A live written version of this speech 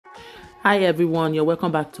Hi everyone, you're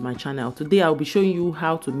welcome back to my channel. Today I'll be showing you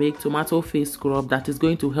how to make tomato face scrub that is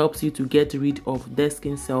going to help you to get rid of dead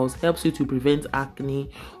skin cells, helps you to prevent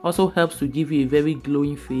acne, also helps to give you a very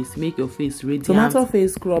glowing face, make your face radiant. Tomato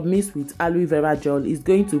face scrub mixed with aloe vera gel is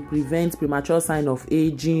going to prevent premature sign of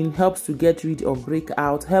aging, helps to get rid of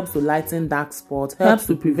breakout, helps to lighten dark spots, helps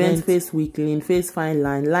to prevent face weakling, face fine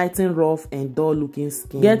line, lighten rough and dull looking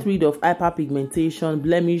skin, get rid of hyperpigmentation,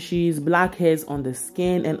 blemishes, black hairs on the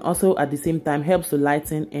skin, and also at the same time helps to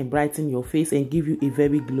lighten and brighten your face and give you a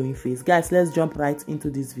very glowing face. Guys, let's jump right into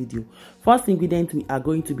this video. First ingredient we are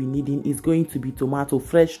going to be needing is going to be tomato,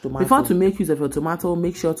 fresh tomato. Before to make use of your tomato,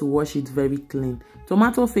 make sure to wash it very clean.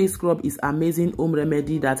 Tomato face scrub is amazing home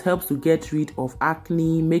remedy that helps to get rid of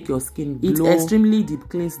acne, make your skin glow. It extremely deep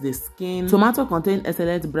cleans the skin. Tomato contains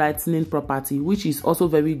excellent brightening property, which is also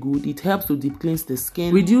very good. It helps to deep cleanse the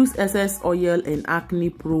skin, reduce excess oil and acne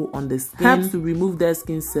prone on the skin, helps to remove dead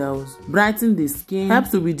skin cells, brighten the skin,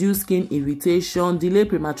 helps to reduce skin irritation, delay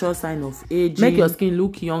premature sign of aging, make your skin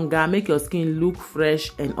look younger, make your skin look fresh,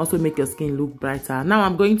 and also make your skin look brighter. Now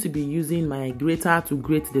I'm going to be using my grater to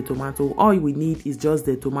grate the tomato. All we need is just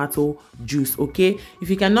the tomato juice. Okay, if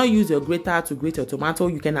you cannot use your grater to grate your tomato,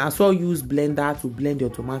 you can as well use blender to blend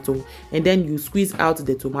your tomato, and then you squeeze out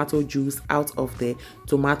the tomato juice out of the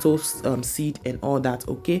tomato seed and all that.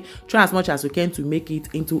 Okay, try as much as you can to make it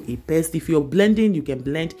into a paste. If you're blending, you can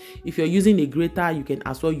blend. If you're using a grater, you can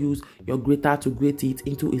as well use your grater to grate it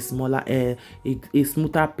into a smaller a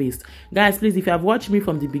smoother paste. Guys, please, if you have watched me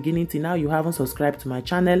from the beginning till now, you haven't subscribed to my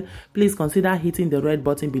channel, please consider hitting the red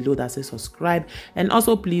button below that says subscribe, and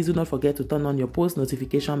also please do not forget to turn on your post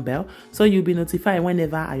notification bell so you'll be notified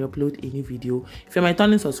whenever I upload a new video. If you're my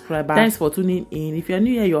returning subscriber, thanks for tuning in. If you're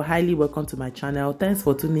new here, you're highly welcome to my channel. Thanks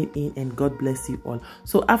for tuning in and God bless you all.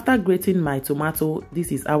 So after grating my tomato,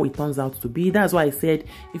 this is how it turns out to be. That's why I said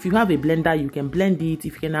if you have a blender, you can blend it.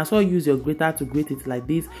 If you can as well use your grater to grate it like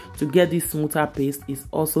this to get this smoother paste, is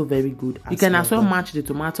also very good. You can as well match the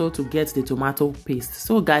tomato to get the tomato paste.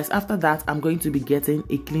 So guys, after that, I'm going to be getting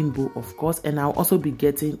a clean bowl, of course, and I'll also be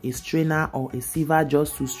getting a strainer or a sieve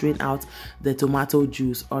just to strain out the tomato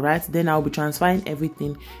juice. All right, then I'll be transferring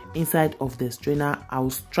everything inside of the strainer.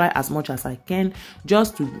 I'll try as much as I can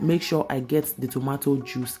just to make sure I get the tomato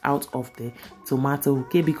juice out of the tomato.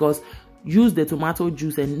 Okay, because use the tomato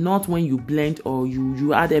juice and not when you blend or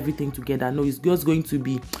you add everything together. No, it's just going to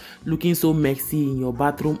be looking so messy in your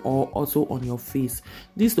bathroom or also on your face.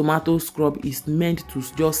 This tomato scrub is meant to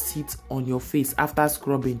just sit on your face. After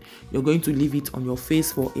scrubbing, you're going to leave it on your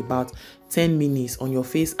face for about 10 minutes on your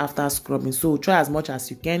face after scrubbing. So try as much as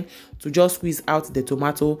you can to just squeeze out the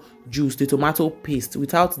tomato juice, the tomato paste,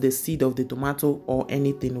 without the seed of the tomato or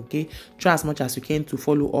anything. Okay, try as much as you can to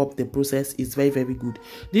follow up the process. It's very good.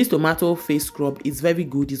 This tomato face scrub is very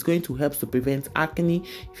good. It's going to help to prevent acne.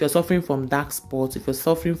 If you're suffering from dark spots, if you're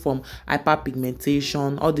suffering from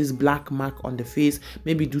hyperpigmentation, all this black mark on the face,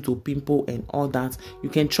 maybe due to pimple and all that, you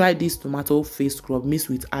can try this tomato face scrub mixed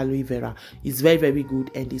with aloe vera. It's very good,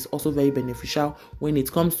 and it's also very beneficial when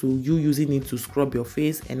it comes to you using it to scrub your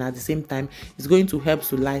face, and at the same time it's going to help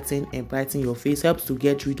to lighten and brighten your face, helps to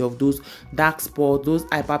get rid of those dark spots, those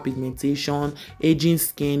hyperpigmentation, aging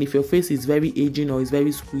skin. If your face is very aging or is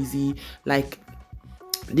very squeezy, like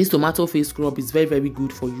this tomato face scrub is very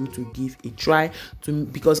good for you to give a try,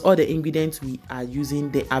 because all the ingredients we are using,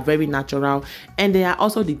 they are very natural, and they are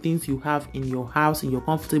also the things you have in your house, in your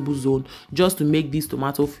comfortable zone, just to make this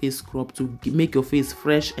tomato face scrub to make your face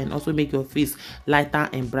fresh and also make your face lighter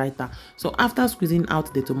and brighter. So after squeezing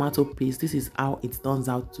out the tomato paste, this is how it turns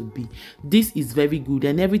out to be. This is very good,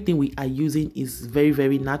 and everything we are using is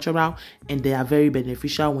very natural, and they are very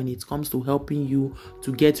beneficial when it comes to helping you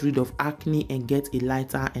to get rid of acne and get a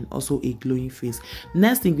lighter and also a glowing face.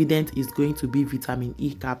 Next ingredient is going to be vitamin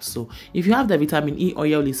E capsule. If you have the vitamin E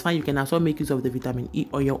oil, it's fine. You can as well make use of the vitamin E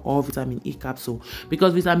oil or vitamin E capsule,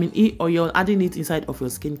 because vitamin E oil, adding it inside of your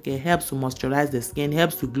skincare, helps to moisturize the skin,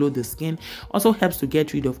 helps to glow the skin, also helps to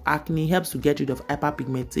get rid of acne, helps to get rid of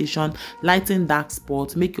hyperpigmentation, lighten dark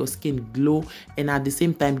spots, make your skin glow, and at the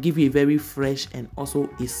same time give you a very fresh and also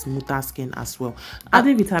a smoother skin as well.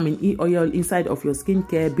 Adding vitamin E oil inside of your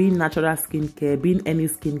skincare, being natural skincare, being any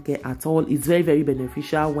skincare at all, is very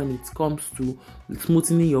beneficial when it comes to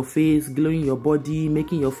smoothing your face, glowing your body,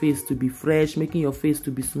 making your face to be fresh, making your face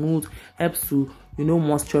to be smooth, helps to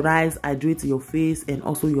moisturize, hydrate your face and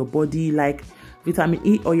also your body. Like Vitamin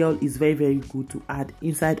E oil is very, very good to add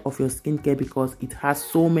inside of your skincare because it has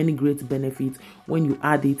so many great benefits. When you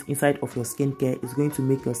add it inside of your skincare, it's going to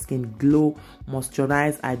make your skin glow,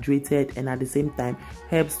 moisturize, hydrated, and at the same time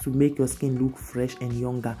helps to make your skin look fresh and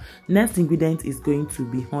younger. Next ingredient is going to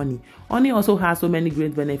be honey. Honey also has so many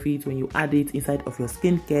great benefits. When you add it inside of your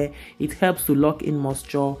skincare, it helps to lock in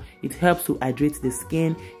moisture, it helps to hydrate the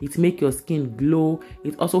skin, it makes your skin glow,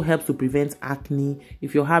 it also helps to prevent acne.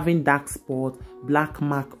 If you're having dark spots, black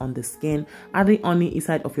mark on the skin, adding honey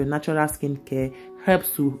inside of your natural skincare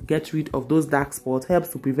helps to get rid of those dark spots, helps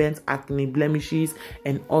to prevent acne, blemishes,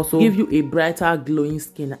 and also give you a brighter glowing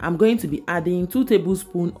skin. I'm going to be adding 2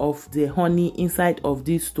 tablespoons of the honey inside of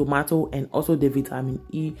this tomato and also the vitamin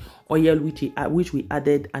E oil which we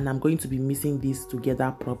added, and I'm going to be mixing this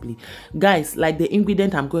together properly. Guys, like the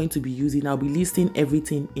ingredient I'm going to be using, I'll be listing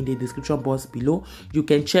everything in the description box below. You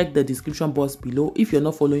can check the description box below if you're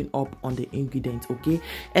not following up on the ingredients, okay?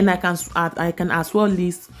 And I can as well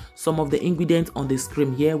list some of the ingredients on the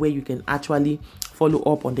screen here where you can actually follow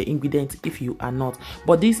up on the ingredients if you are not.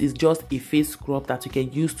 But this is just a face scrub that you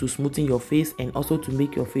can use to smoothen your face and also to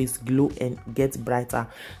make your face glow and get brighter.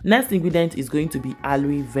 Next ingredient is going to be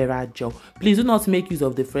aloe vera gel. Please do not make use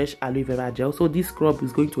of the fresh aloe vera gel. So this scrub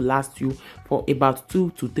is going to last you for about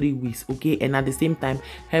 2 to 3 weeks, okay? And at the same time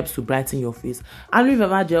helps to brighten your face. Aloe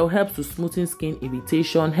vera gel helps to smoothen skin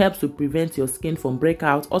irritation, helps to prevent your skin from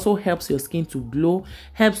breakout, also helps your skin to glow,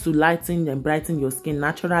 helps to lighten and brighten your skin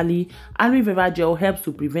naturally. Aloe vera gel helps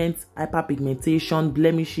to prevent hyperpigmentation,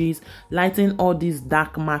 blemishes, lighten all these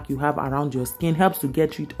dark marks you have around your skin, helps to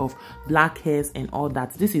get rid of black hairs and all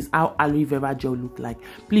that. This is how aloe vera gel look like.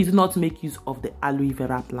 Please do not make use of the aloe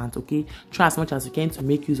vera plant, okay? Try as much as you can to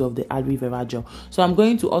make use of the aloe vera gel. So I'm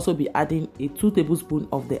going to also be adding a 2 tablespoons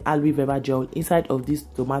of the aloe vera gel inside of this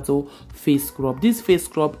tomato face scrub. This face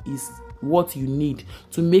scrub is what you need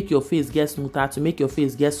to make your face get smoother, to make your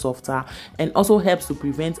face get softer, and also helps to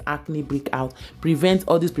prevent acne breakout, prevent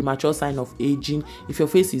all this premature sign of aging. If your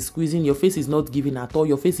face is squeezing, your face is not giving at all,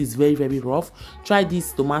 your face is very, very rough, try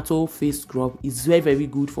this tomato face scrub. It's very, very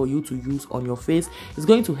good for you to use on your face. It's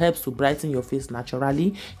going to help to brighten your face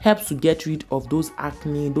naturally, helps to get rid of those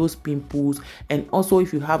acne, those pimples, and also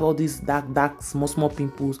if you have all these dark small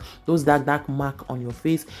pimples, those dark mark on your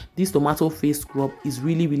face, this tomato face scrub is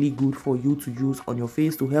really, really good for you to use on your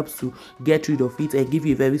face to help to get rid of it and give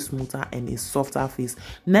you a very smoother and a softer face.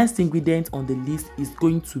 Next ingredient on the list is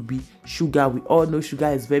going to be sugar. We all know sugar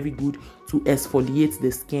is very good to exfoliate the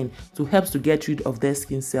skin, to help to get rid of dead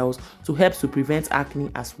skin cells, to help to prevent acne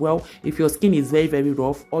as well. If your skin is very, very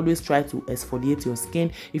rough, always try to exfoliate your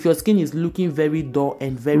skin. If your skin is looking very dull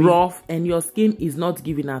and very rough and your skin is not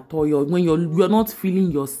giving at all, when you're not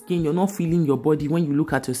feeling your skin, you're not feeling your body when you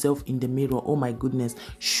look at yourself in the mirror, oh my goodness,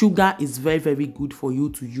 sugar is very, very good for you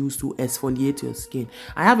to use to exfoliate your skin.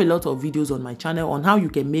 I have a lot of videos on my channel on how you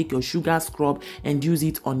can make your sugar scrub and use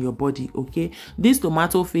it on your body, okay? This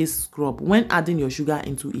tomato face scrub, when adding your sugar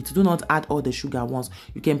into it, do not add all the sugar once.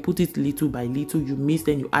 You can put it little by little. You mix,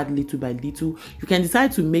 then you add little by little. You can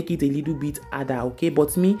decide to make it a little bit harder, okay?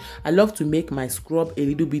 But me, I love to make my scrub a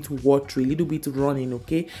little bit watery, a little bit running,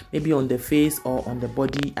 okay? Maybe on the face or on the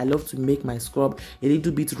body. I love to make my scrub a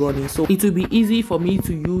little bit running, so it will be easy for me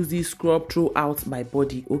to use this scrub throughout my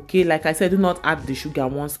body, okay? Like I said, do not add the sugar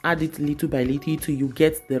once. Add it little by little till you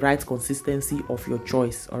get the right consistency of your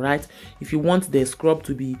choice. All right, if you want the scrub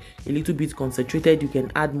to be a little bit concentrated, you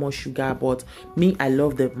can add more sugar, but me, I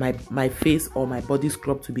love my face or my body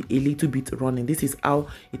scrub to be a little bit running. This is how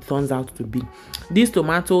it turns out to be. This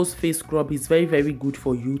tomatoes face scrub is very, very good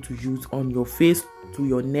for you to use on your face, to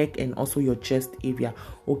your neck, and also your chest area,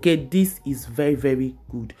 okay? This is very, very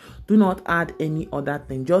good. Do not add any other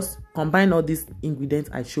thing, just combine all these ingredients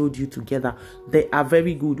I showed you together. They are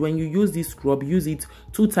very good. When you use this scrub, use it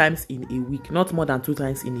 2 times in a week, not more than 2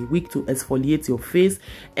 times in a week, to exfoliate your face.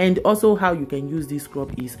 And also how you can use this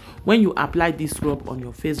scrub is when you apply this scrub on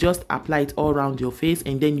your face, just apply it all around your face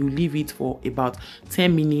and then you leave it for about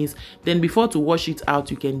 10 minutes. Then before to wash it out,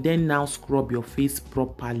 you can then now scrub your face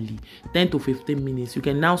properly. 10 to 15 minutes, you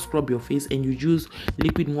can now scrub your face and you use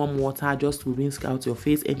liquid warm water just to rinse out your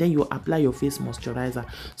face, and then you apply your face moisturizer.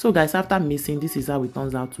 So guys, after mixing, this is how it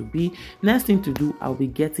turns out to be. Next thing to do, I'll be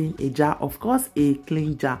getting a jar, of course a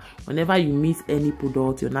clean jar. Whenever you mix any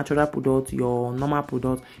product, your natural product, your normal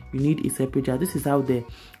product, you need a separate jar. This is how the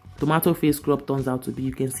tomato face scrub turns out to be.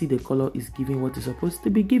 You can see the color is giving what it's supposed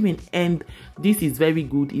to be giving, and this is very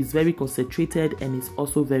good. It's very concentrated, and it's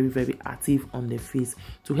also very, very active on the face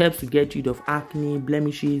to help to get rid of acne,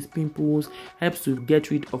 blemishes, pimples, helps to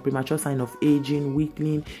get rid of premature sign of aging,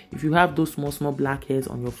 weakening. If you have those small black hairs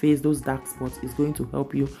on your face, those dark spots, is going to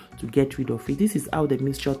help you to get rid of it. This is how the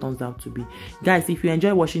mixture turns out to be. Guys, if you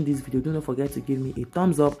enjoy watching this video, do not forget to give me a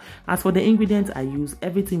thumbs up. As for the ingredients I use,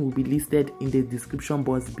 everything will be listed in the description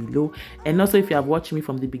box below. And also, if you have watched me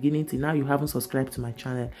from the beginning till now, you haven't subscribed to my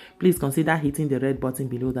channel, please consider hitting the red button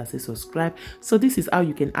below that says subscribe. So this is how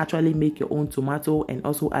you can actually make your own tomato and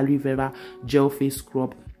also aloe vera gel face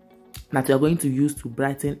scrub that you're going to use to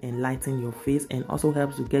brighten and lighten your face, and also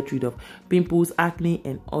helps to get rid of pimples, acne,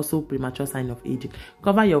 and also premature sign of aging.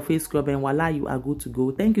 Cover your face scrub and voila, you are good to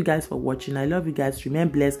go. Thank you guys for watching. I love you guys. Remain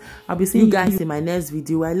blessed. I'll be seeing you guys in my next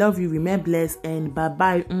video. I love you. Remain blessed, and bye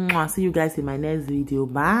bye. See you guys in my next video.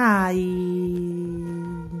 Bye.